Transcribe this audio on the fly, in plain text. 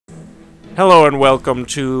Hello and welcome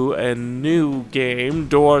to a new game,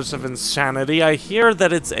 Doors of Insanity. I hear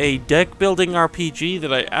that it's a deck building RPG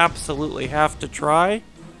that I absolutely have to try.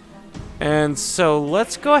 And so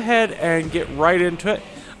let's go ahead and get right into it.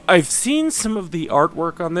 I've seen some of the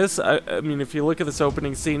artwork on this. I mean, if you look at this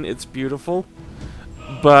opening scene, it's beautiful.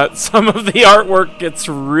 But some of the artwork gets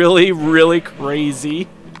really, really crazy.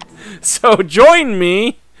 So join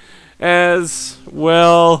me as,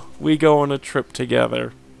 well, we go on a trip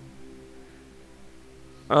together.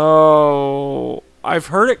 Oh, I've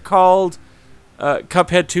heard it called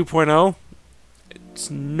Cuphead 2.0. It's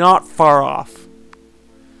not far off.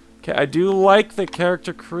 Okay, I do like the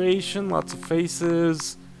character creation. Lots of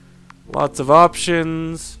faces. Lots of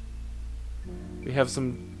options. We have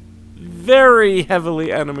some very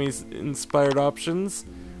heavily enemies-inspired options.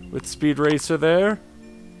 With Speed Racer there.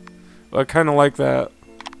 Well, I kind of like that.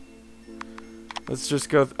 Let's just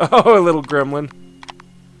go... oh, a little gremlin.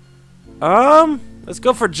 Let's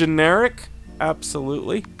go for generic.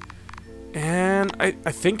 Absolutely. And I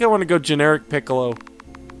think I want to go generic Piccolo.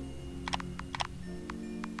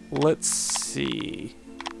 Let's see.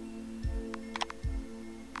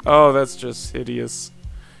 Oh, that's just hideous.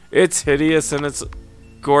 It's hideous and it's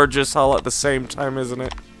gorgeous all at the same time, isn't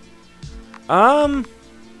it?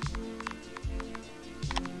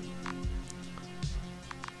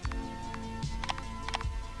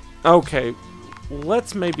 Okay.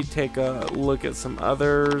 Let's maybe take a look at some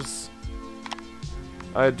others.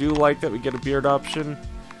 I do like that we get a beard option.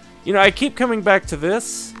 You know, I keep coming back to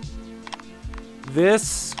this.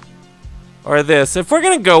 This. Or this. If we're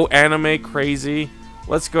gonna go anime crazy,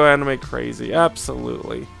 let's go anime crazy.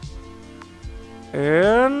 Absolutely.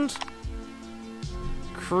 And...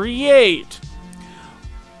 create!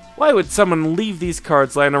 Why would someone leave these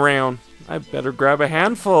cards lying around? I better grab a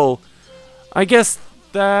handful. I guess...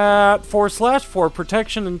 that 4/4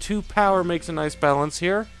 protection and 2 power makes a nice balance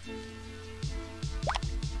here.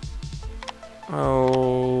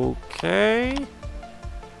 Okay.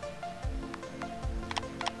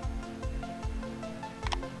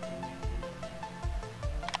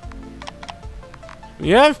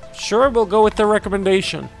 Yeah, sure, we'll go with the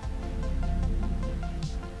recommendation.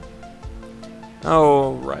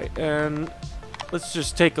 Alright, and let's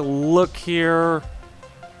just take a look here.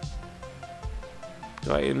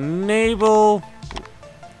 Do I enable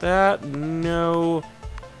that? No.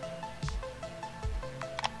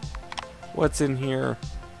 What's in here?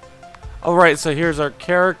 Alright, so here's our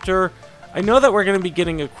character. I know that we're going to be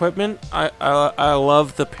getting equipment. I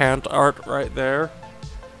love the pant art right there.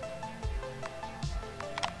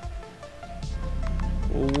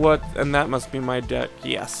 What? And that must be my deck.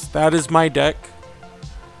 Yes, that is my deck.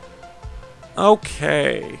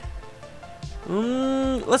 Okay.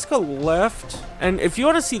 Let's go left. And if you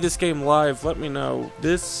want to see this game live, let me know.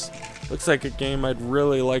 This looks like a game I'd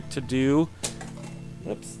really like to do.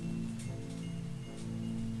 Oops.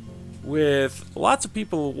 With lots of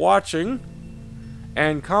people watching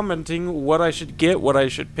and commenting what I should get, what I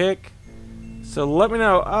should pick. So let me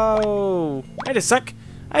know. Oh, wait a sec.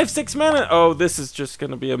 I have 6 mana. Oh, this is just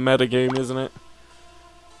going to be a meta game, isn't it?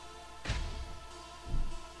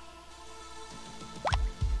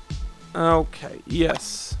 Okay,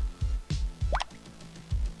 yes.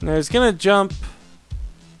 Now he's gonna jump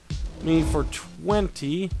me for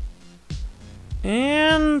 20.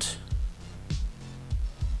 And...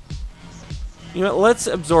 you know, let's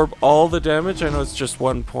absorb all the damage. I know it's just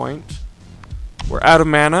 1 point. We're out of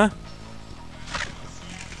mana.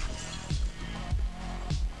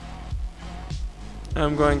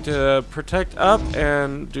 I'm going to protect up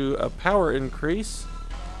and do a power increase.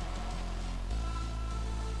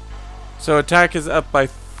 So attack is up by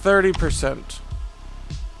 30%.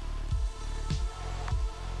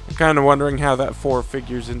 I'm kind of wondering how that 4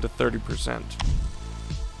 figures into 30%.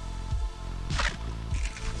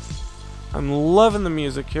 I'm loving the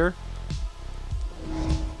music here.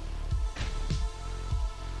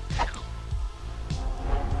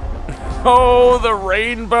 Oh, the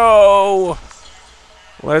rainbow!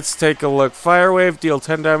 Let's take a look. Fire Wave, deal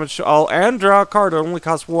 10 damage to all and draw a card. It only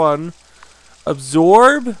costs 1.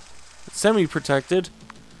 Absorb. Semi-protected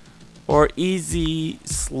or easy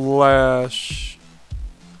slash.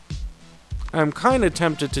 I'm kind of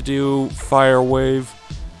tempted to do Fire Wave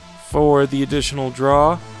for the additional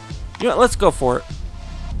draw. You know, let's go for it.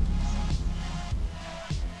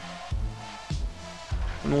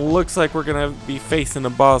 And it looks like we're gonna be facing a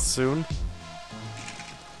boss soon.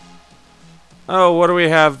 Oh, what do we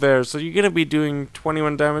have there? So you're gonna be doing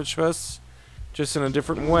 21 damage to us, just in a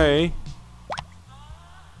different way.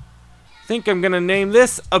 I think I'm gonna name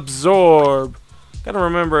this Absorb. Gotta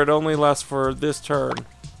remember it only lasts for this turn.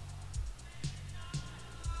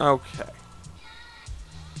 Okay.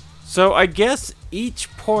 So I guess each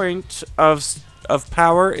point of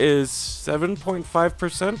power is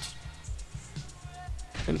 7.5%.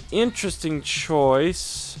 An interesting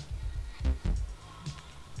choice.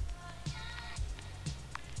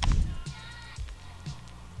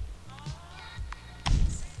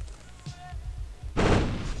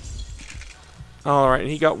 Alright,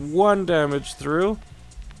 he got 1 damage through.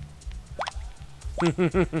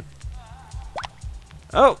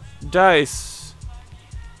 Oh, dice.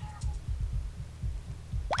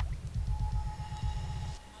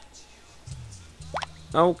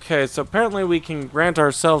 Okay, so apparently we can grant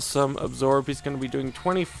ourselves some absorb. He's going to be doing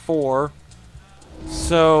 24.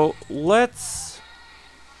 So let's...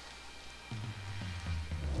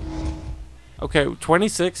 Okay,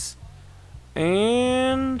 26.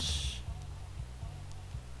 And...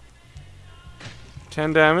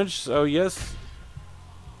 10 damage, so yes.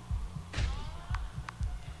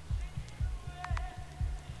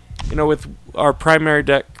 You know, with our primary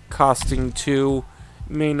deck costing 2,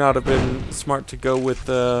 may not have been smart to go with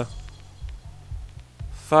the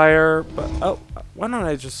fire, but oh, why don't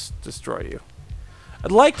I just destroy you?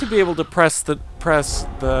 I'd like to be able to press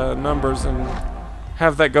the numbers and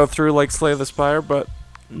have that go through like Slay the Spire, but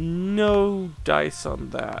no dice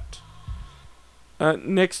on that.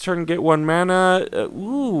 Next turn, get 1 mana.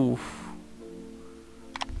 Ooh.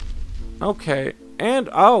 Okay, and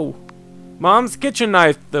oh, Mom's kitchen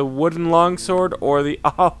knife, the wooden longsword, or the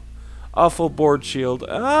awful board shield.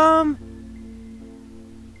 I'm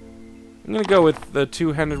gonna go with the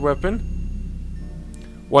 2-handed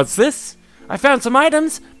weapon. What's this? I found some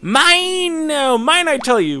items. Mine! No, mine, I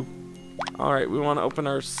tell you. All right, we want to open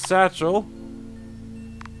our satchel.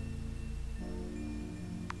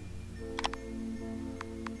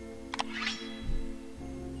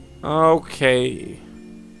 Okay.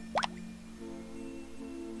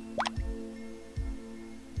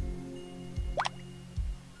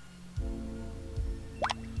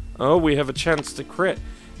 Oh, we have a chance to crit.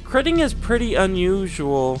 Critting is pretty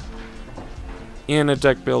unusual in a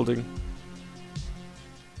deck building.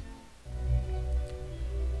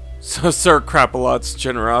 So Sir Crapalot's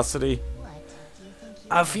generosity.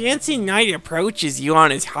 A fancy knight approaches you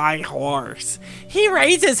on his high horse. He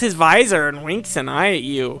raises his visor and winks an eye at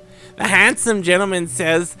you. The handsome gentleman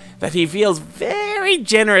says that he feels very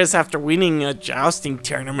generous after winning a jousting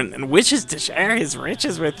tournament and wishes to share his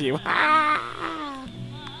riches with you.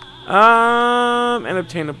 And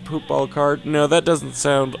obtain a poop ball card. No, that doesn't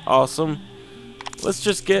sound awesome. Let's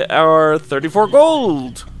just get our 34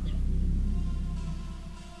 gold.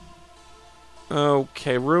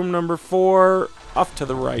 Okay, room number 4, off to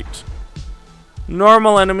the right.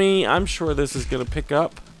 Normal enemy, I'm sure this is gonna pick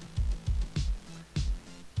up.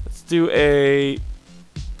 Let's do a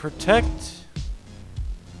protect.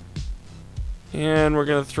 And we're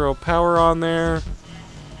gonna throw power on there.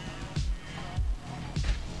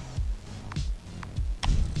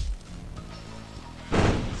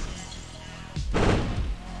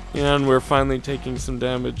 And we're finally taking some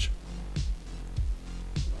damage.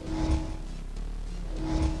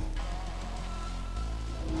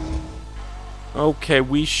 Okay,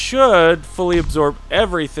 we should fully absorb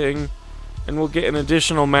everything, and we'll get an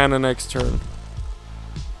additional mana next turn.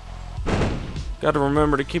 Gotta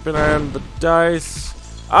remember to keep an eye on the dice.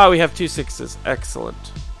 Ah, we have 2 6s.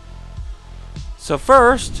 Excellent. So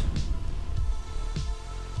first,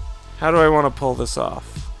 how do I want to pull this off?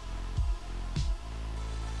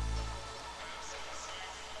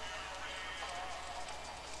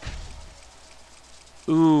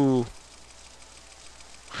 Ooh.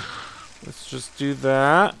 Let's just do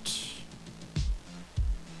that.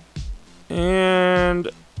 And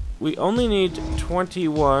we only need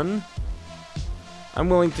 21. I'm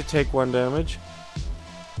willing to take 1 damage.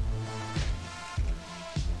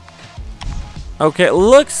 Okay, it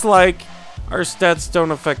looks like our stats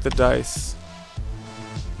don't affect the dice.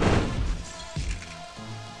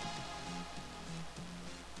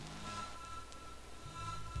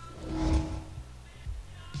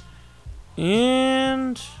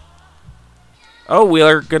 And... oh, we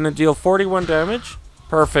are going to deal 41 damage.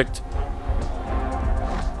 Perfect.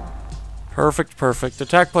 Perfect, perfect.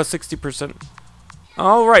 Attack plus 60%.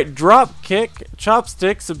 Alright, drop kick,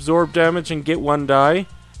 chopsticks, absorb damage, and get 1 die.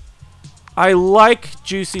 I like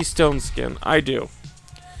Juicy Stone Skin. I do.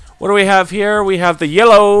 What do we have here? We have the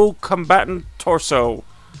yellow combatant torso.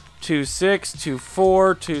 2-6,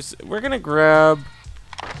 2-4, 2... we're going to grab...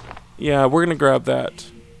 yeah, we're going to grab that.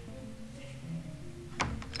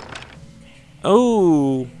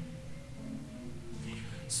 Oh.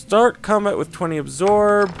 Start combat with 20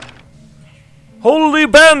 absorb. Holy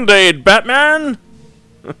Band-Aid, Batman!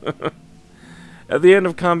 At the end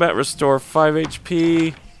of combat, restore 5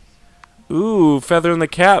 HP. Ooh, feather in the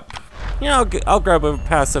cap. Yeah, I'll grab a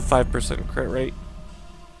passive 5% crit rate.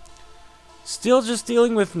 Still just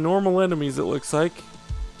dealing with normal enemies, it looks like.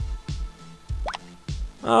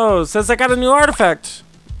 Oh, it says I got a new artifact.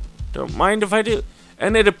 Don't mind if I do.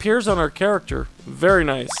 And it appears on our character. Very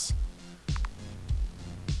nice.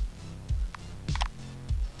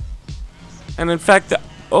 And in fact,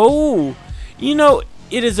 oh, you know,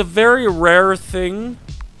 it is a very rare thing.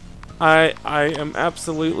 I am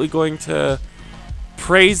absolutely going to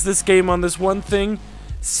praise this game on this one thing.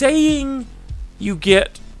 Saying you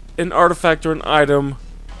get an artifact or an item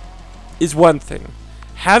is one thing.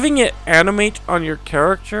 Having it animate on your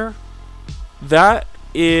character, that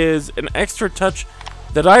is an extra touch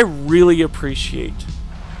that I really appreciate.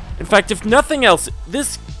 In fact, if nothing else,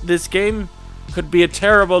 this game could be a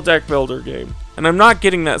terrible deck builder game, and I'm not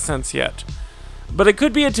getting that sense yet. But it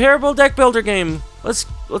could be a terrible deck builder game. Let's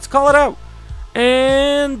call it out.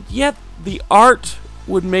 And yet the art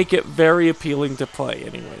would make it very appealing to play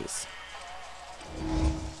anyways.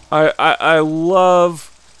 I love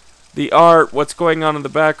the art, what's going on in the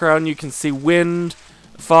background. You can see wind,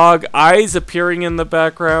 fog, eyes appearing in the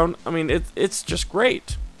background. I mean, it's just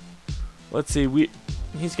great. Let's see,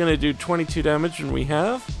 he's gonna do 22 damage, and we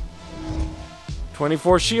have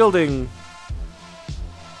 24 shielding.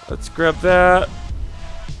 Let's grab that.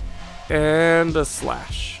 And a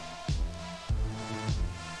slash.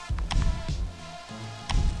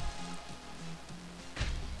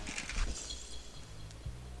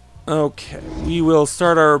 Okay, we will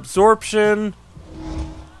start our absorption.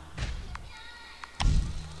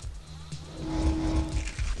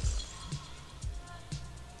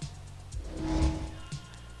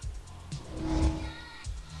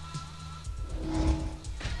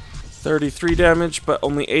 $33 damage, but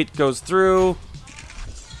only 8 goes through.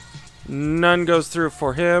 None goes through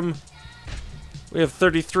for him. We have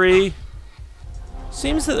 33.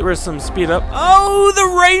 Seems that there is some speed up. Oh, the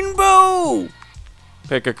rainbow!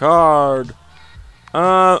 Pick a card.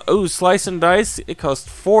 Ooh, slice and dice. It costs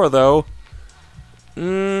 4 though.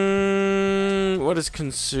 What is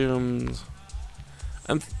consumed?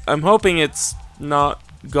 I'm hoping it's not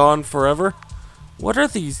gone forever. What are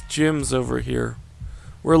these gems over here?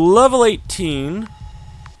 We're level 18.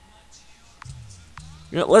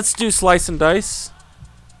 Yeah, let's do slice and dice.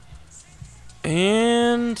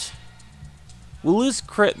 And we'll lose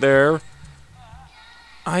crit there.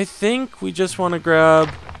 I think we just want to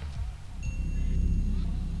grab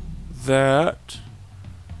that.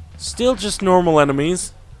 Still just normal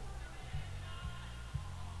enemies.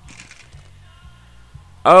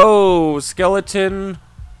 Oh, skeleton.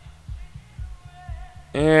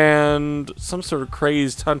 And some sort of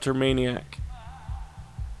crazed hunter maniac.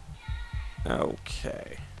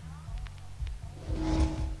 Okay.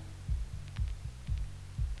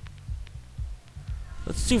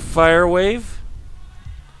 Let's do fire wave.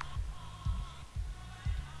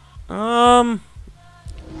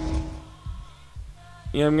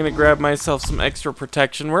 Yeah, I'm gonna grab myself some extra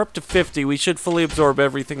protection. We're up to 50. We should fully absorb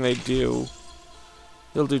everything they do.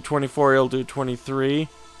 He'll do 24, he'll do 23.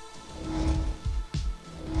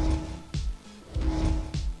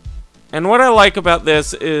 And what I like about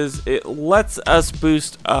this is it lets us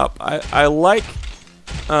boost up. I like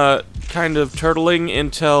kind of turtling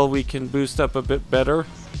until we can boost up a bit better.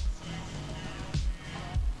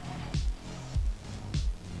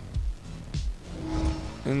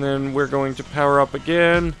 And then we're going to power up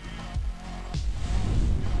again.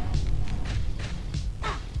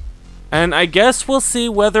 And I guess we'll see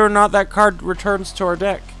whether or not that card returns to our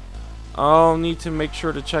deck. I'll need to make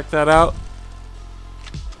sure to check that out.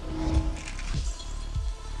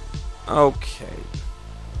 Okay.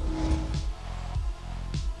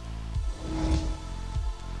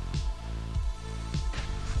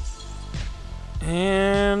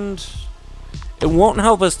 And it won't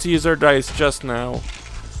help us to use our dice just now.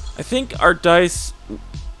 I think our dice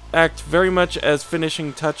act very much as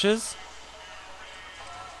finishing touches.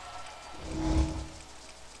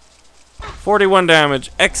 41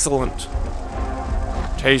 damage. Excellent.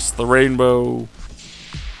 Taste the rainbow.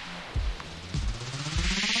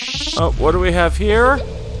 Oh, what do we have here?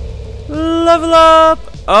 Level up!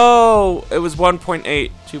 Oh, it was 1.8,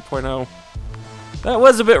 2.0. That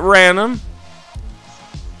was a bit random.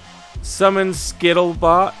 Summon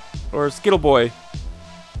Skittlebot, or Skittleboy.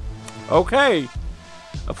 Okay.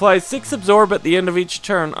 Apply 6 absorb at the end of each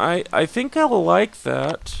turn. I think I like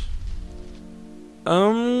that.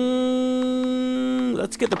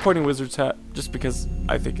 Let's get the Pointing Wizard's hat, just because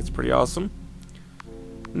I think it's pretty awesome.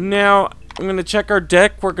 Now, I'm gonna check our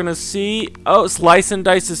deck. We're gonna see. Oh, Slice and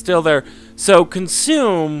Dice is still there. So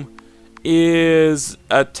Consume is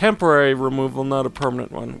a temporary removal, not a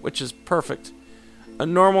permanent one, which is perfect. A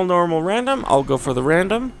normal, random. I'll go for the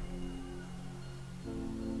random.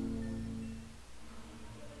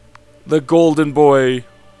 The Golden Boy.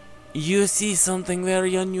 You see something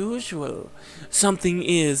very unusual. Something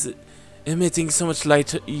is emitting so much light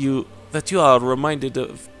to you that you are reminded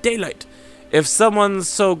of daylight. If someone's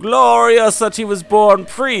so glorious that he was born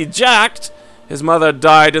pre-jacked, his mother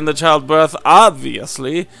died in the childbirth,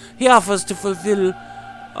 obviously, he offers to fulfill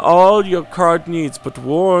all your card needs, but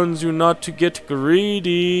warns you not to get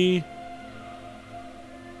greedy.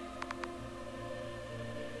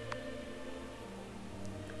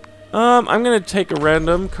 I'm gonna take a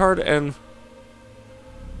random card and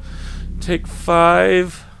take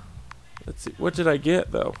 5. Let's see, what did I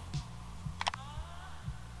get though?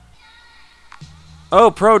 Oh,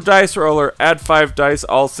 Pro Dice Roller. Add 5 dice,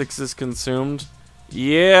 all 6 consumed.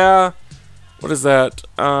 Yeah. What is that?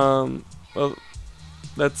 Well,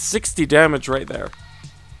 that's 60 damage right there.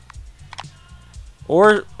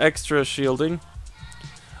 Or extra shielding.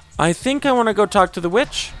 I think I want to go talk to the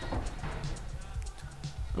witch.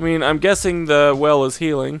 I mean, I'm guessing the well is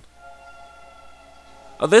healing.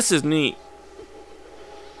 Oh, this is neat.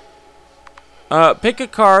 Pick a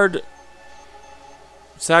card.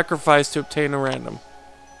 Sacrifice to obtain a random.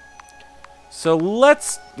 So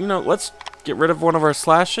let's get rid of one of our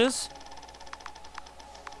slashes.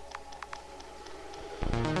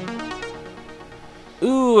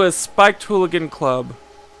 Ooh, a spiked hooligan club.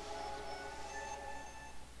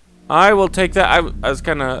 I will take that. I was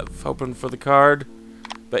kind of hoping for the card.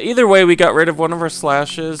 But either way, we got rid of one of our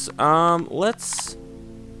slashes.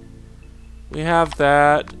 We have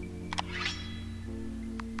that.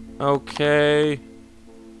 Okay.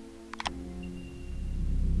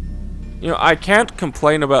 You know, I can't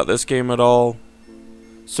complain about this game at all.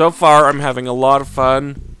 So far, I'm having a lot of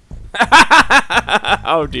fun.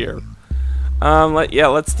 Oh dear.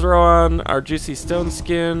 Let's throw on our Juicy Stone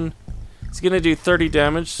Skin. It's gonna do 30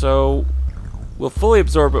 damage, so we'll fully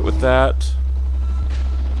absorb it with that.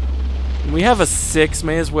 And we have a 6,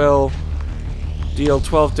 may as well deal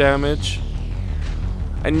 12 damage.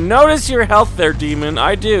 I notice your health there, demon.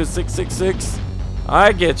 I do. 666.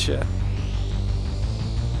 I get you.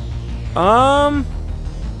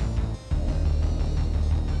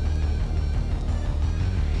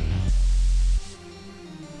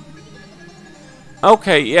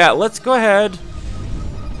 Okay, yeah, let's go ahead.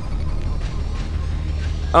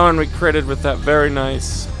 Oh, and we critted with that. Very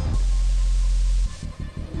nice.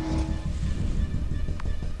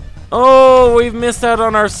 Oh, we've missed out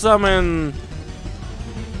on our summon.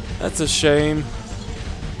 That's a shame.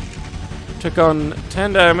 Took on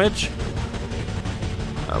 10 damage.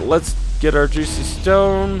 Let's get our Juicy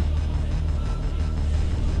Stone.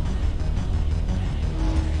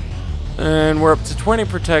 And we're up to 20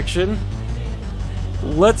 protection.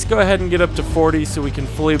 Let's go ahead and get up to 40 so we can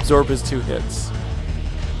fully absorb his 2 hits.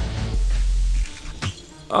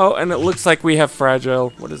 Oh, and it looks like we have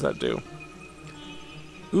Fragile. What does that do?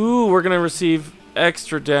 Ooh, we're gonna receive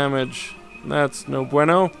extra damage. That's no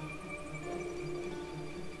bueno.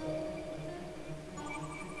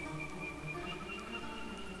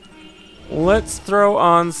 Let's throw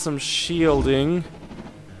on some shielding,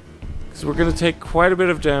 because we're going to take quite a bit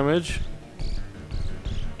of damage.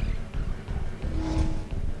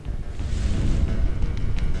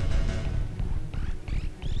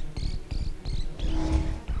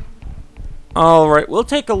 Alright, we'll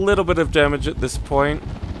take a little bit of damage at this point.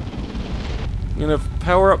 I'm going to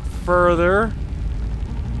power up further.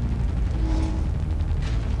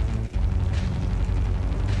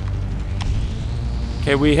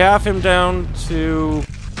 Okay, we have him down to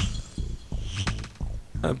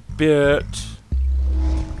a bit.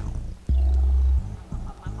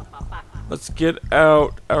 Let's get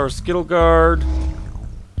out our Skittle Guard.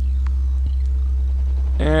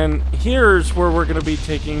 And here's where we're going to be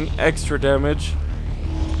taking extra damage.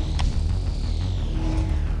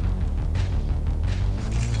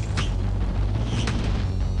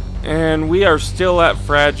 And we are still at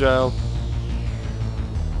Fragile.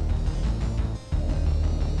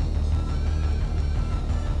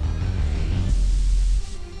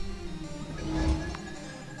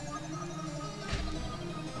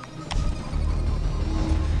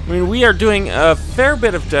 I mean, we are doing a fair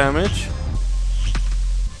bit of damage.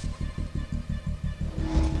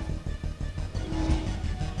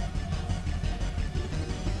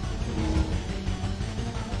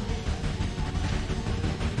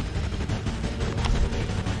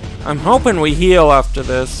 I'm hoping we heal after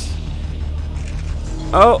this.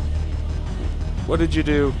 Oh, What did you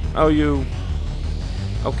do? Oh, you...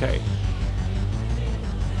 Okay.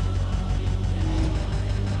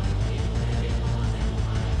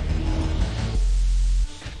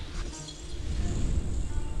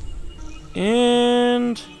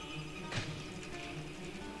 And...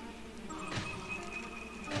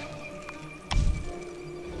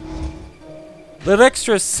 that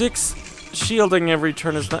extra 6 shielding every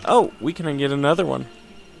turn is not... Oh, we can get another one.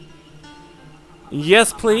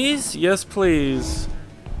 Yes, please. Yes, please.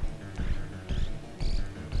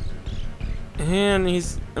 And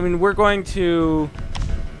he's... I mean, we're going to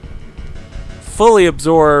fully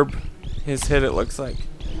absorb his hit, it looks like.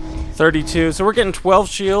 32. So we're getting 12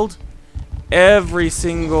 shield. Every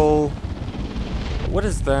single... What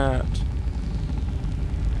is that?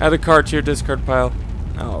 Add a card to your discard pile.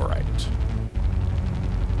 Alright.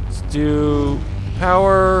 Let's do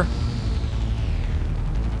power.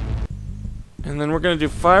 And then we're going to do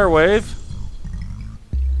Fire Wave.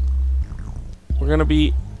 We're going to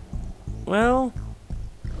be... Well...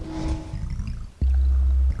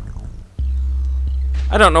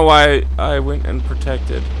 I don't know why I went and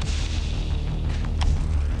protected.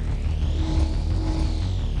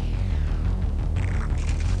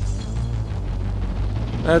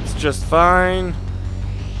 That's just fine.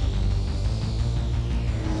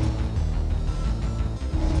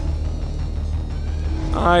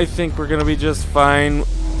 I think we're gonna be just fine.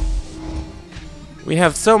 We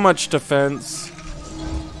have so much defense.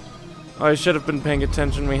 Oh, I should have been paying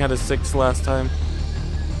attention. We had a 6 last time.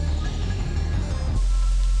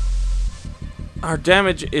 Our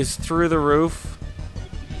damage is through the roof.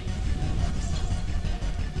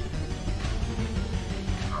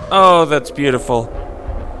 Oh, that's beautiful.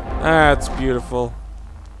 That's beautiful.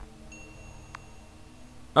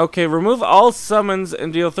 Okay, remove all summons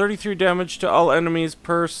and deal 33 damage to all enemies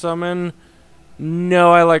per summon.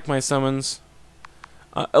 No, I like my summons.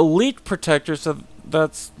 Elite Protector, so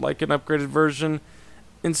that's like an upgraded version.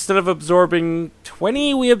 Instead of absorbing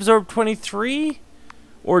 20, we absorb 23?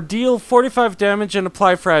 Or deal 45 damage and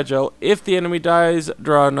apply Fragile. If the enemy dies,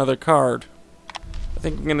 draw another card. I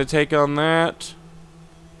think I'm going to take on that.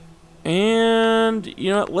 And,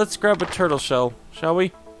 you know what, let's grab a turtle shell, shall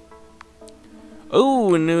we?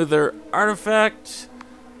 Oh, another artifact.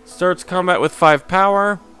 Starts combat with 5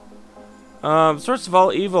 power. Source of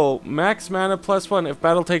all evil. Max mana +1 if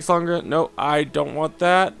battle takes longer. No, I don't want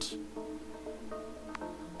that.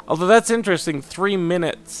 Although that's interesting. 3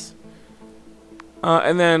 minutes.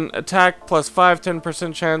 And then attack +5,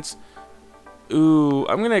 10% chance. Ooh,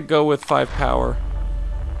 I'm going to go with 5 power.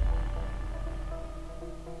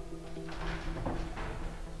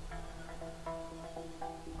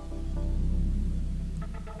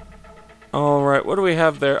 Alright, what do we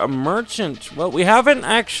have there? A merchant. Well, we haven't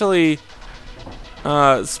actually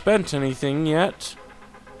spent anything yet.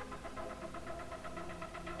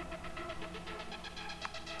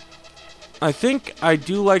 I think I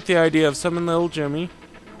do like the idea of summon little Jimmy.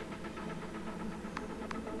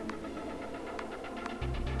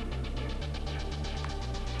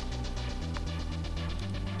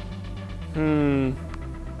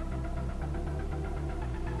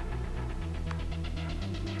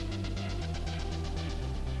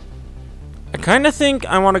 I kind of think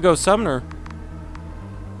I want to go Summoner.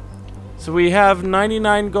 So we have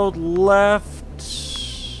 99 gold left.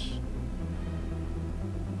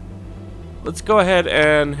 Let's go ahead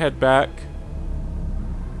and head back.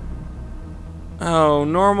 Oh,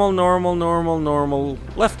 normal, normal, normal, normal.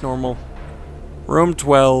 Left normal. Room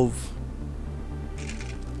 12.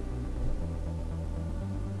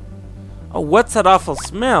 Oh, what's that awful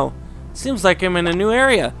smell? Seems like I'm in a new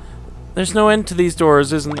area. There's no end to these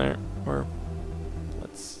doors, isn't there? Or...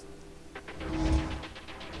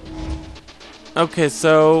 Okay,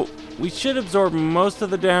 so we should absorb most of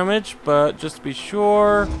the damage, but just to be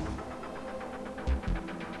sure.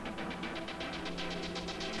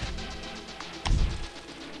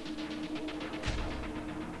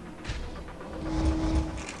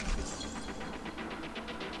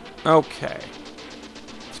 Okay.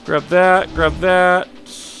 Let's grab that, grab that.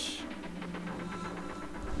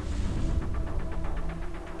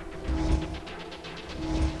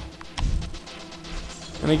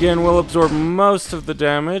 And again, we'll absorb most of the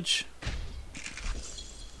damage.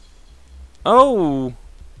 Oh!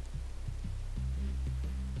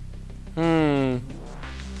 You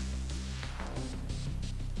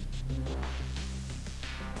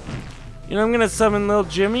know, I'm gonna summon little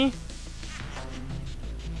Jimmy.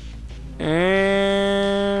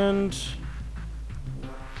 And...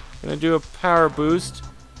 gonna do a power boost.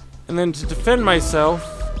 And then to defend myself,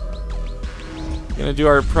 gonna do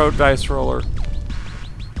our pro dice roller.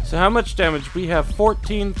 So how much damage? We have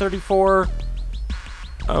 14, 34.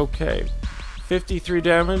 Okay. 53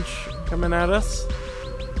 damage coming at us.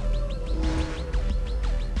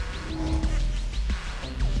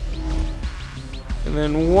 And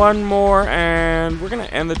then one more, and we're going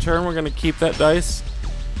to end the turn. We're going to keep that dice.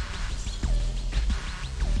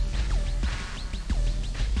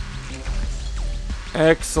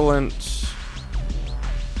 Excellent.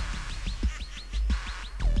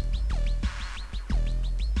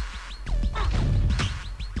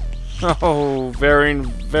 Oh, very,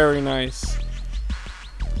 very nice.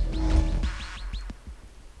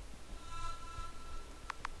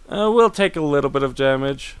 We'll take a little bit of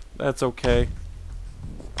damage. That's okay.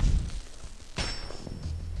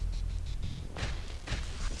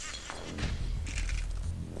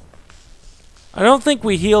 I don't think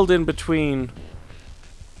we healed in between.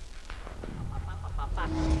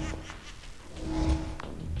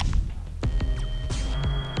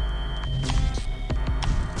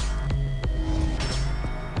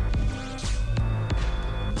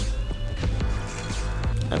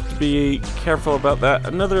 Have to be careful about that.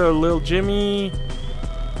 Another little Jimmy.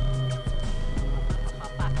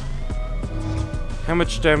 How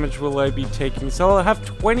much damage will I be taking? So I'll have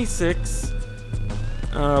 26.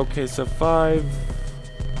 Okay, so 5.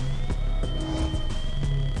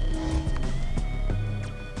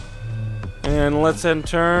 And let's end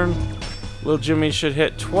turn. Little Jimmy should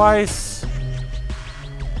hit twice.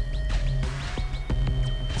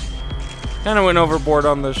 Kind of went overboard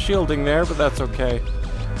on the shielding there, but that's okay.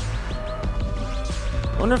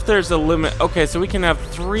 I wonder if there's a limit. Okay, so we can have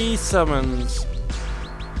 3 summons.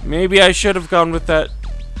 Maybe I should have gone with that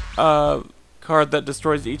card that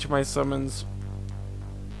destroys each of my summons.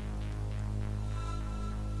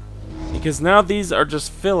 Because now these are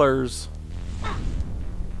just fillers.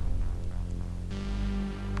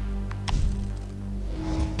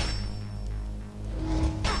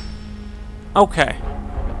 Okay.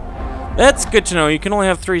 That's good to know. You can only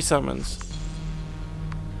have 3 summons.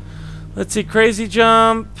 Let's see. Crazy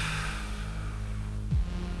Jump.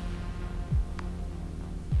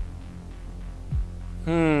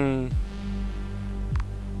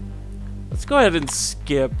 Let's go ahead and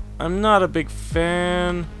skip. I'm not a big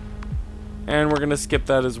fan. And we're going to skip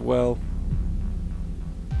that as well.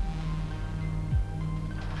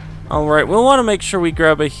 Alright, we'll want to make sure we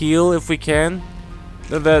grab a heal if we can.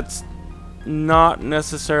 That's not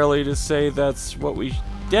necessarily to say that's what we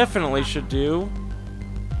definitely should do.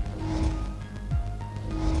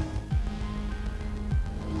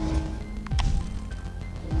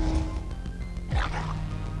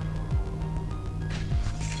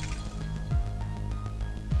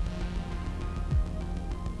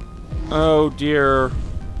 Oh dear.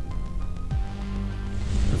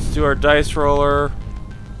 Let's do our dice roller.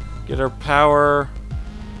 Get our power.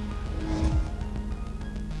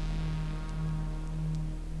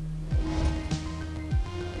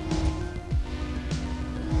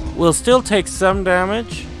 We'll still take some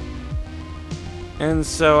damage. And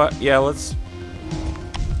so, yeah, let's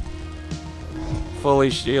fully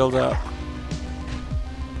shield up.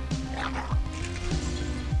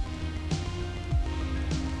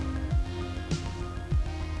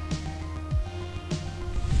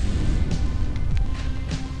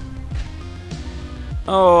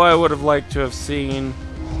 Oh, I would have liked to have seen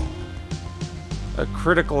a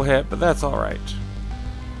critical hit, but that's alright.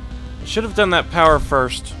 I should have done that power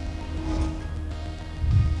first.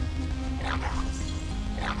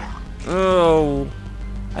 Oh,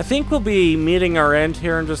 I think we'll be meeting our end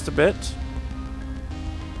here in just a bit.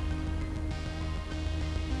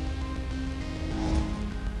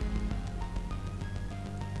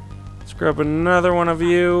 Let's grab another one of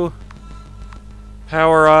you.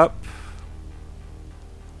 Power up.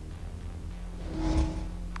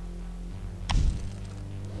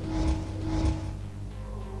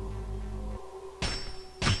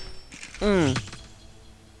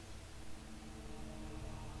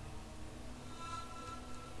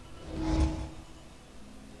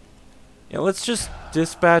 Yeah, let's just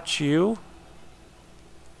dispatch you.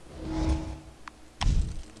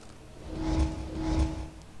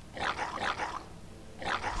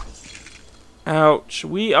 Ouch.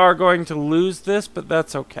 We are going to lose this, but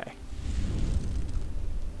that's okay.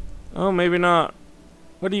 Oh, maybe not.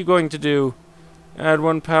 What are you going to do? Add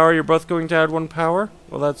 1 power. You're both going to add 1 power?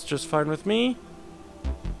 Well, that's just fine with me.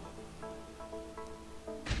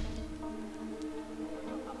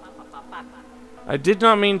 I did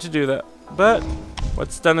not mean to do that, but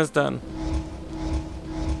what's done is done.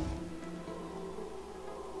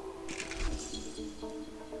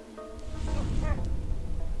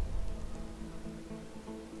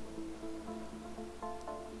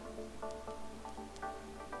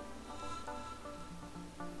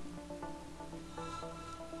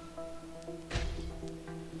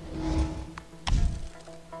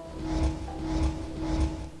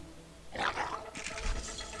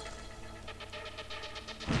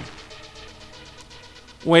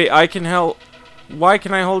 Wait, I can help. Why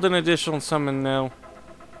can I hold an additional summon now?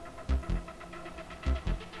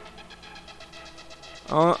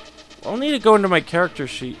 I'll need to go into my character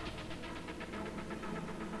sheet.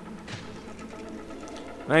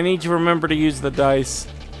 I need to remember to use the dice.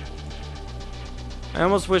 I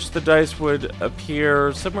almost wish the dice would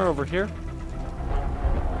appear somewhere over here.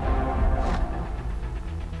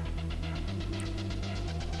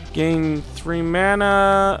 Gain 3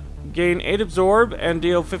 mana, gain 8 absorb, and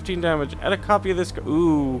deal 15 damage. Add a copy of this.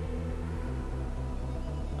 Ooh.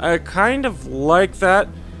 I kind of like that.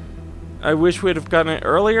 I wish we'd have gotten it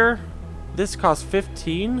earlier. This costs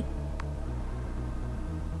 15.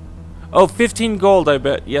 Oh, 15 gold, I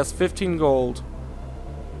bet. Yes, 15 gold.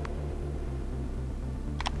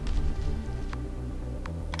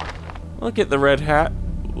 Look at the red hat.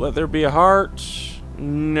 Let there be a heart.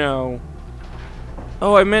 No.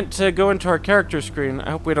 Oh, I meant to go into our character screen.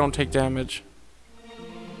 I hope we don't take damage.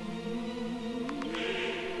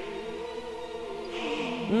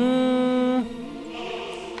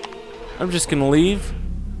 I'm just gonna leave.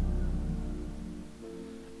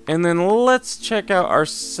 And then let's check out our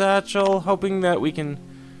satchel, hoping that we can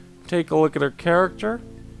take a look at our character.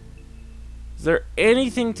 Is there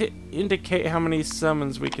anything to indicate how many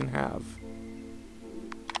summons we can have?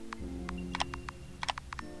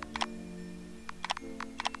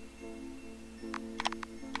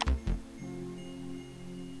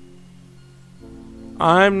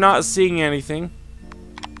 I'm not seeing anything.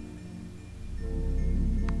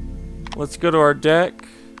 Let's go to our deck.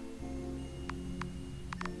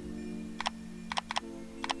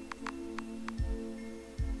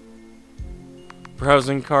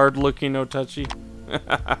 Browsing card, looking no touchy.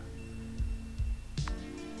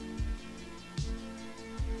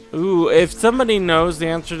 Ooh, if somebody knows the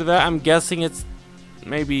answer to that, I'm guessing it's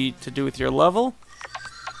maybe to do with your level.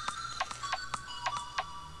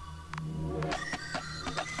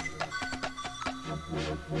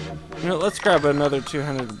 You know, let's grab another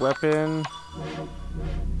 200 weapon.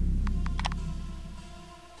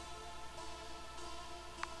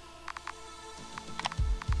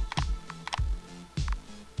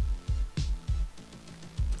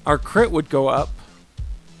 Our crit would go up.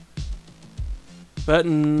 But,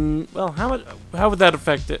 well, how would that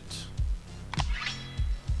affect it?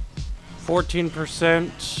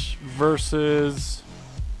 14% versus...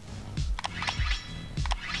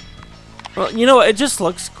 Well, you know what? It just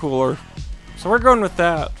looks cooler. So we're going with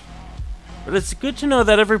that. But it's good to know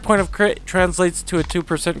that every point of crit translates to a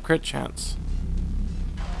 2% crit chance.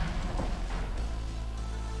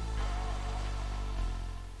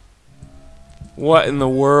 What in the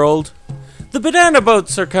world? The banana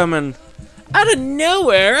boats are coming! Out of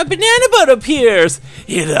nowhere, a banana boat appears!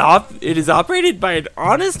 It is operated by an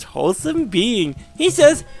honest, wholesome being. He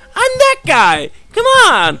says, "I'm that guy! Come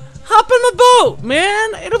on! Hop in the boat,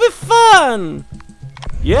 man! It'll be fun!"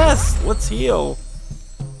 Yes, let's heal.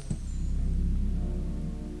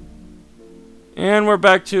 And we're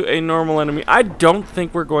back to a normal enemy. I don't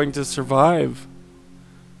think we're going to survive.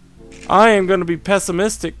 I am going to be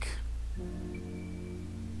pessimistic.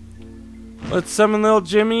 Let's summon little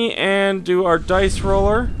Jimmy and do our dice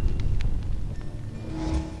roller.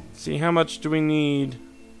 See, how much do we need?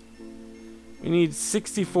 We need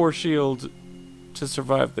 64 shield to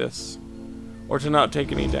survive this, or to not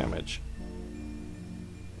take any damage.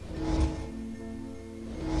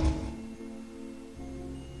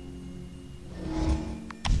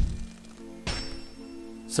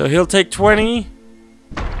 So he'll take 20.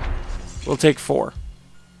 We'll take 4.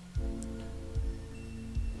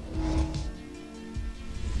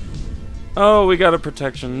 Oh, we got a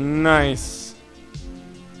protection. Nice.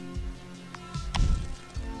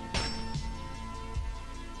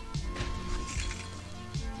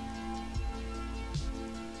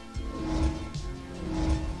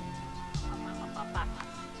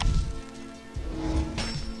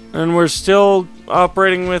 And we're still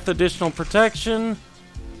operating with additional protection.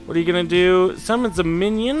 What are you gonna do? Summons a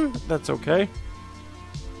minion? That's okay.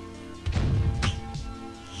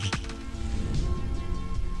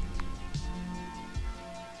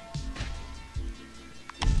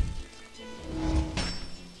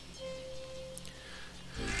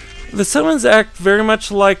 The summons act very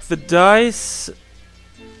much like the dice.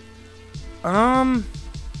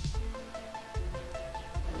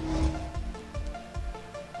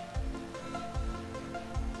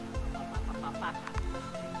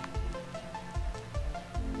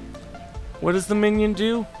 What does the minion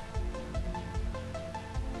do?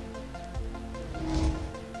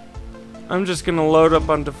 I'm just gonna load up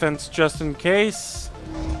on defense just in case.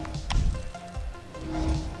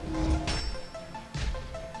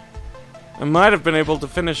 I might have been able to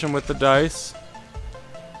finish him with the dice.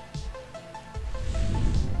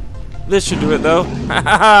 This should do it though.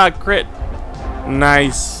 Haha, crit.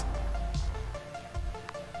 Nice.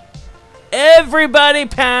 Everybody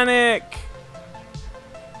panic!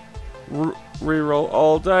 Reroll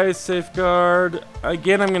all dice, safeguard.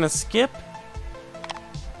 Again, I'm gonna skip.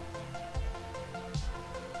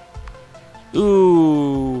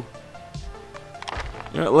 Ooh.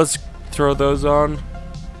 You know, let's throw those on.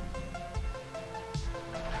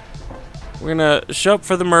 We're gonna show up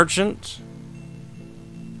for the merchant.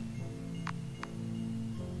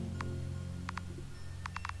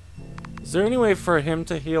 Is there any way for him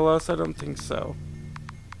to heal us? I don't think so.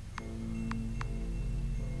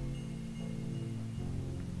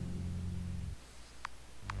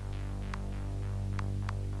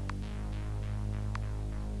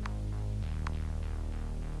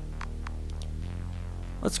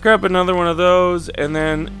 Let's grab another one of those, and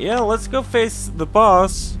then, yeah, let's go face the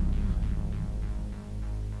boss.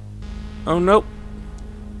 Oh, nope.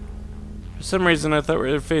 For some reason, I thought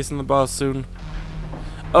we were facing the boss soon.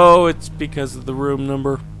 Oh, it's because of the room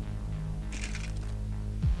number.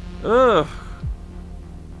 Ugh.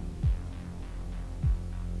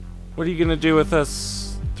 What are you gonna do with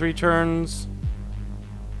us? 3 turns?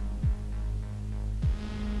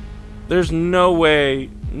 There's no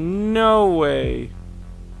way. No way.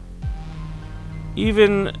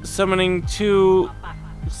 Even summoning 2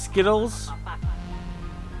 Skittles?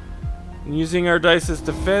 And using our dice as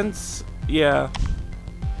defense? Yeah.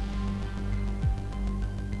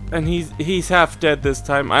 And he's half dead this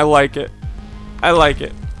time. I like it. I like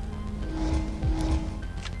it.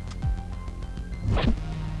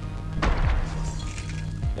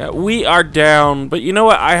 Yeah, we are down. But you know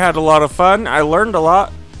what? I had a lot of fun. I learned a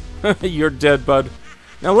lot. You're dead, bud.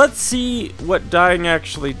 Now let's see what dying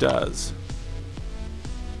actually does.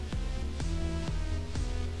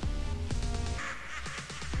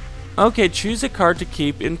 Okay, choose a card to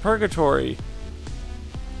keep in purgatory.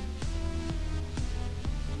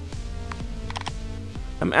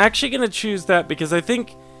 I'm actually going to choose that because I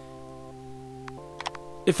think,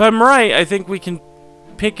 if I'm right, I think we can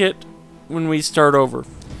pick it when we start over.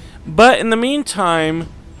 But in the meantime,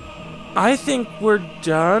 I think we're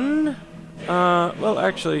done. Well,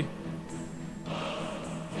 actually,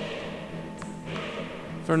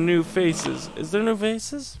 for new faces. Is there new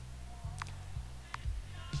faces?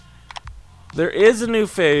 There is a new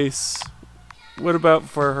face. What about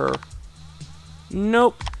for her?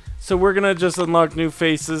 Nope. So we're gonna just unlock new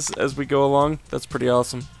faces as we go along. That's pretty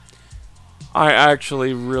awesome. I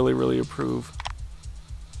actually really approve.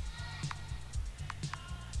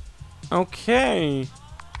 Okay.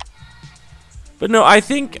 But no, I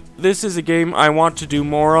think this is a game I want to do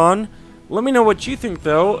more on. Let me know what you think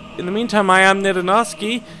though. In the meantime, I am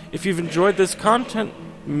Nedanoski. If you've enjoyed this content,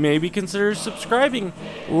 maybe consider subscribing,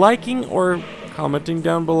 liking, or commenting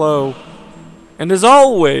down below. And as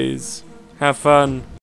always, have fun.